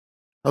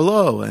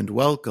Hello and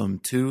welcome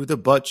to The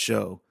Butt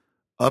Show,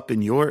 up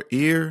in your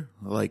ear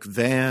like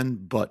Van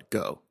Butt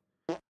Go.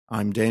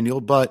 I'm Daniel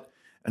Butt,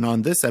 and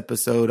on this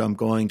episode I'm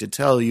going to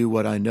tell you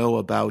what I know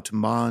about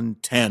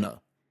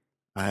Montana.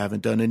 I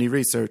haven't done any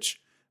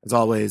research. As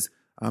always,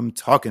 I'm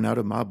talking out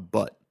of my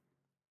butt.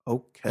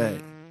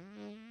 Okay.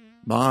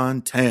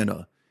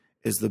 Montana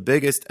is the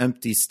biggest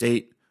empty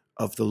state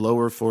of the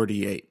lower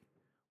 48.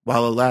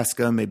 While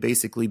Alaska may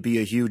basically be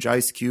a huge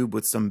ice cube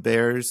with some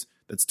bears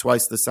that's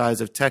twice the size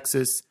of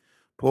Texas,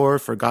 poor,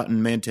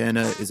 forgotten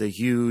Montana is a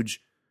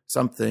huge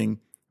something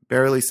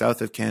barely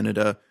south of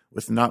Canada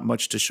with not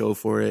much to show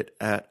for it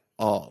at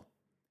all.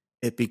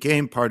 It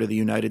became part of the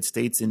United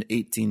States in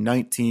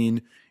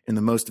 1819 in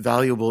the most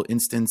valuable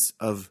instance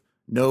of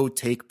no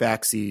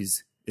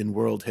take-backsies in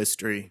world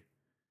history.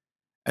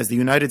 As the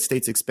United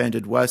States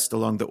expanded west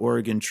along the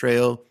Oregon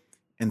Trail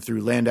and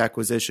through land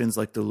acquisitions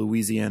like the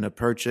Louisiana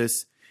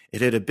Purchase,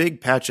 it hit a big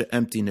patch of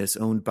emptiness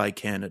owned by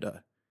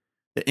Canada.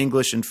 The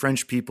English and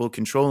French people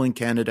controlling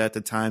Canada at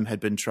the time had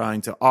been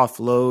trying to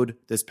offload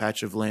this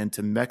patch of land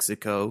to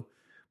Mexico,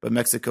 but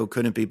Mexico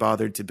couldn't be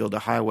bothered to build a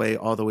highway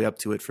all the way up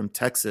to it from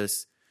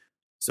Texas.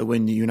 So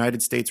when the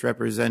United States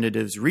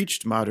representatives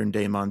reached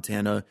modern-day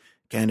Montana,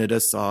 Canada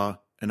saw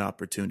an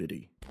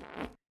opportunity.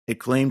 It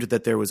claimed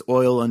that there was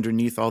oil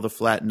underneath all the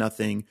flat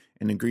nothing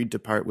and agreed to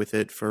part with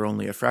it for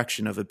only a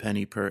fraction of a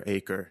penny per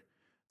acre.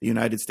 The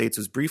United States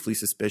was briefly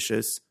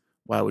suspicious.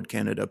 Why would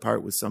Canada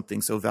part with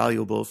something so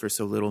valuable for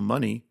so little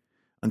money?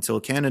 Until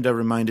Canada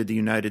reminded the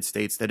United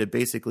States that it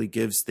basically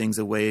gives things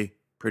away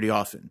pretty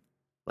often,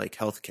 like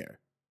healthcare.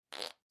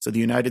 So the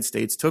United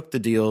States took the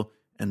deal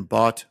and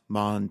bought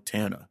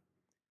Montana.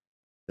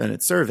 Then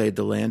it surveyed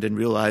the land and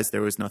realized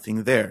there was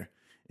nothing there.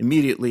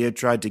 Immediately it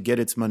tried to get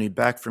its money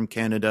back from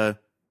Canada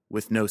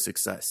with no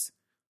success.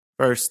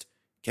 First,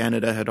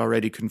 Canada had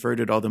already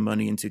converted all the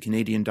money into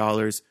Canadian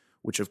dollars,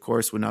 which of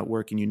course would not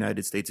work in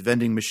United States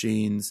vending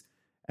machines.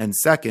 And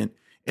second,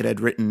 it had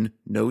written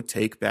no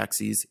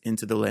take-backsies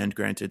into the land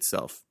grant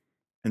itself.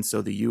 And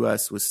so the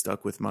U.S. was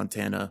stuck with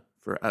Montana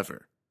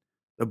forever.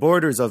 The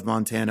borders of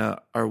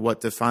Montana are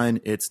what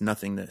define its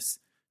nothingness.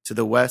 To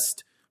the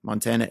west,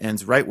 Montana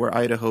ends right where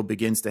Idaho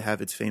begins to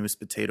have its famous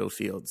potato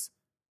fields.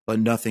 But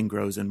nothing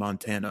grows in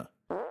Montana.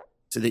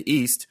 To the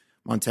east,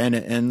 Montana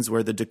ends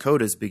where the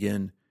Dakotas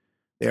begin.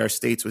 They are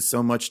states with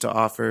so much to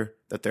offer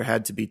that there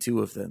had to be two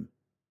of them.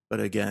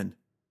 But again,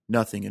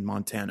 nothing in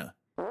Montana.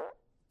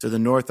 To the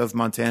north of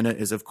Montana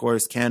is, of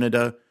course,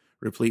 Canada,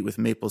 replete with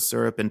maple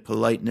syrup and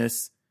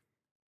politeness.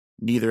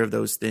 Neither of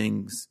those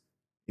things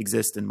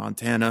exist in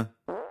Montana.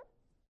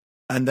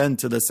 And then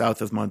to the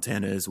south of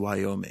Montana is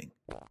Wyoming.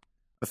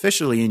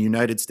 Officially in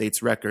United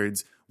States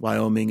records,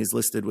 Wyoming is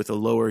listed with a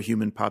lower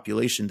human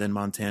population than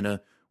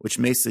Montana, which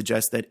may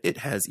suggest that it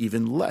has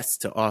even less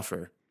to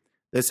offer.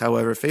 This,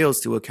 however,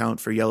 fails to account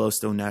for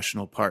Yellowstone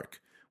National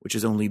Park, which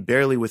is only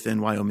barely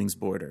within Wyoming's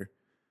border.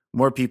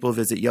 More people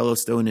visit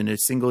Yellowstone in a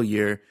single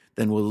year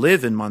than will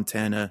live in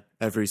Montana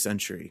every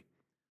century.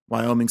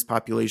 Wyoming's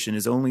population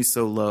is only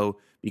so low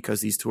because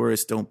these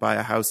tourists don't buy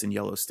a house in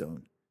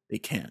Yellowstone. They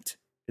can't.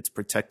 It's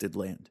protected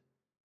land.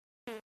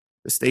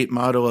 The state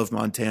motto of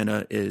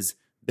Montana is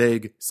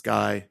Big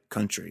Sky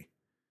Country,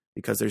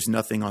 because there's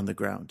nothing on the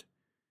ground.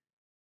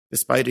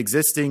 Despite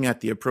existing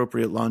at the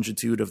appropriate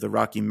longitude of the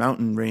Rocky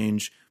Mountain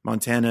range,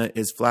 Montana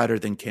is flatter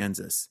than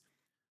Kansas.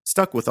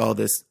 Stuck with all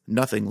this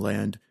nothing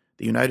land,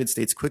 the United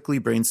States quickly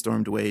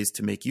brainstormed ways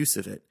to make use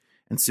of it,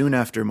 and soon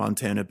after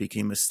Montana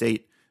became a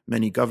state,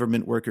 many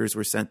government workers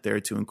were sent there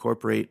to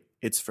incorporate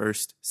its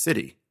first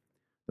city.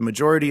 The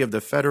majority of the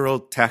federal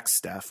tax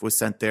staff was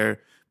sent there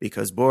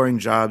because boring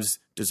jobs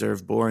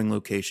deserve boring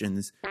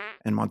locations,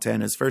 and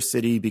Montana's first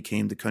city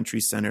became the country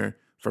center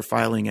for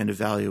filing and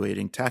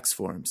evaluating tax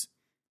forms.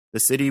 The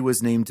city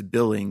was named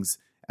Billings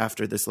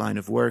after this line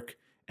of work,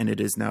 and it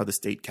is now the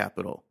state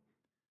capital.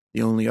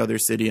 The only other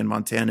city in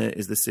Montana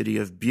is the city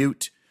of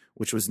Butte,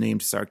 which was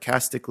named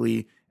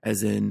sarcastically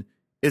as in,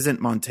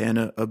 isn't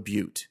Montana a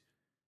butte?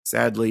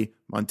 Sadly,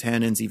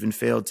 Montanans even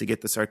failed to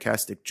get the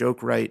sarcastic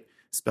joke right,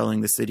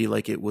 spelling the city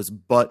like it was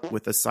but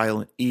with a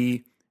silent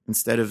E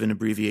instead of an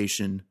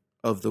abbreviation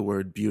of the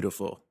word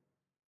beautiful.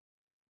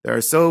 There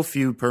are so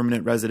few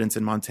permanent residents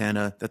in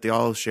Montana that they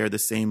all share the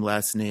same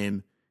last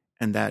name,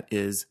 and that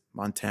is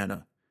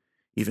Montana.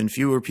 Even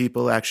fewer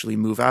people actually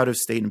move out of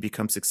state and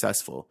become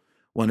successful.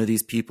 One of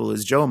these people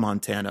is Joe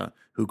Montana,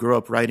 who grew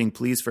up writing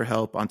pleas for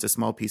help onto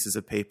small pieces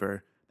of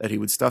paper that he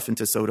would stuff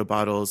into soda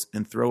bottles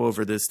and throw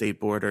over the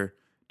state border,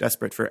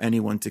 desperate for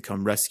anyone to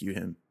come rescue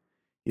him.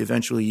 He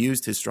eventually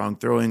used his strong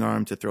throwing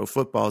arm to throw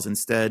footballs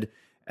instead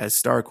as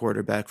star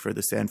quarterback for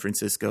the San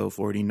Francisco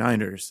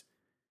 49ers.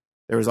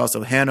 There was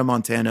also Hannah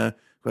Montana,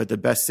 who had the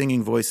best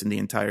singing voice in the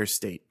entire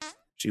state.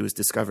 She was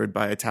discovered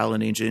by a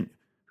talent agent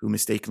who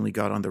mistakenly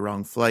got on the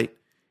wrong flight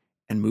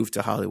and moved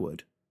to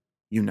Hollywood.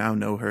 You now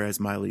know her as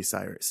Miley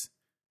Cyrus.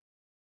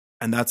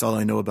 And that's all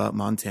I know about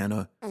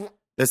Montana.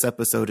 This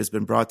episode has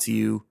been brought to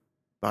you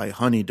by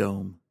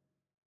HoneyDome.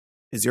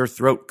 Is your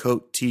throat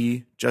coat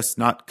tea just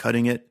not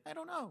cutting it? I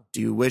don't know. No.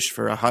 Do you wish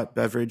for a hot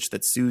beverage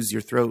that soothes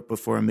your throat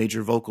before a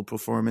major vocal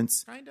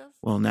performance? Kind of.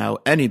 Well, now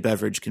any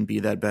beverage can be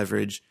that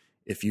beverage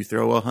if you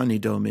throw a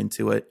HoneyDome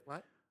into it.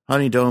 What?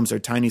 HoneyDomes are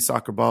tiny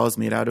soccer balls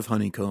made out of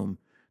honeycomb.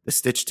 The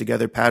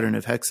stitched-together pattern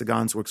of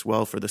hexagons works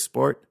well for the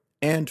sport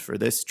and for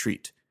this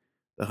treat.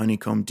 The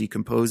honeycomb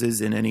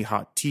decomposes in any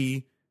hot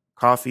tea,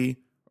 coffee,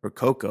 or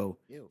cocoa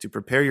to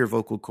prepare your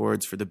vocal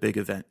cords for the big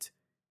event.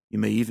 You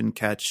may even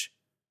catch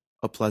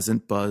a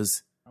pleasant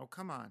buzz. Oh,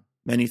 come on.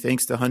 Many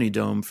thanks to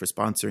HoneyDome for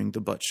sponsoring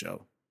The Butt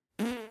Show.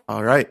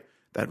 All right,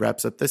 that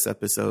wraps up this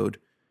episode.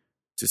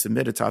 To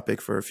submit a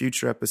topic for a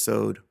future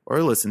episode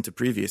or listen to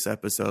previous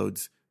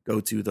episodes, go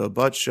to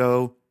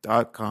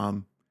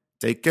thebuttshow.com.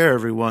 Take care,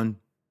 everyone.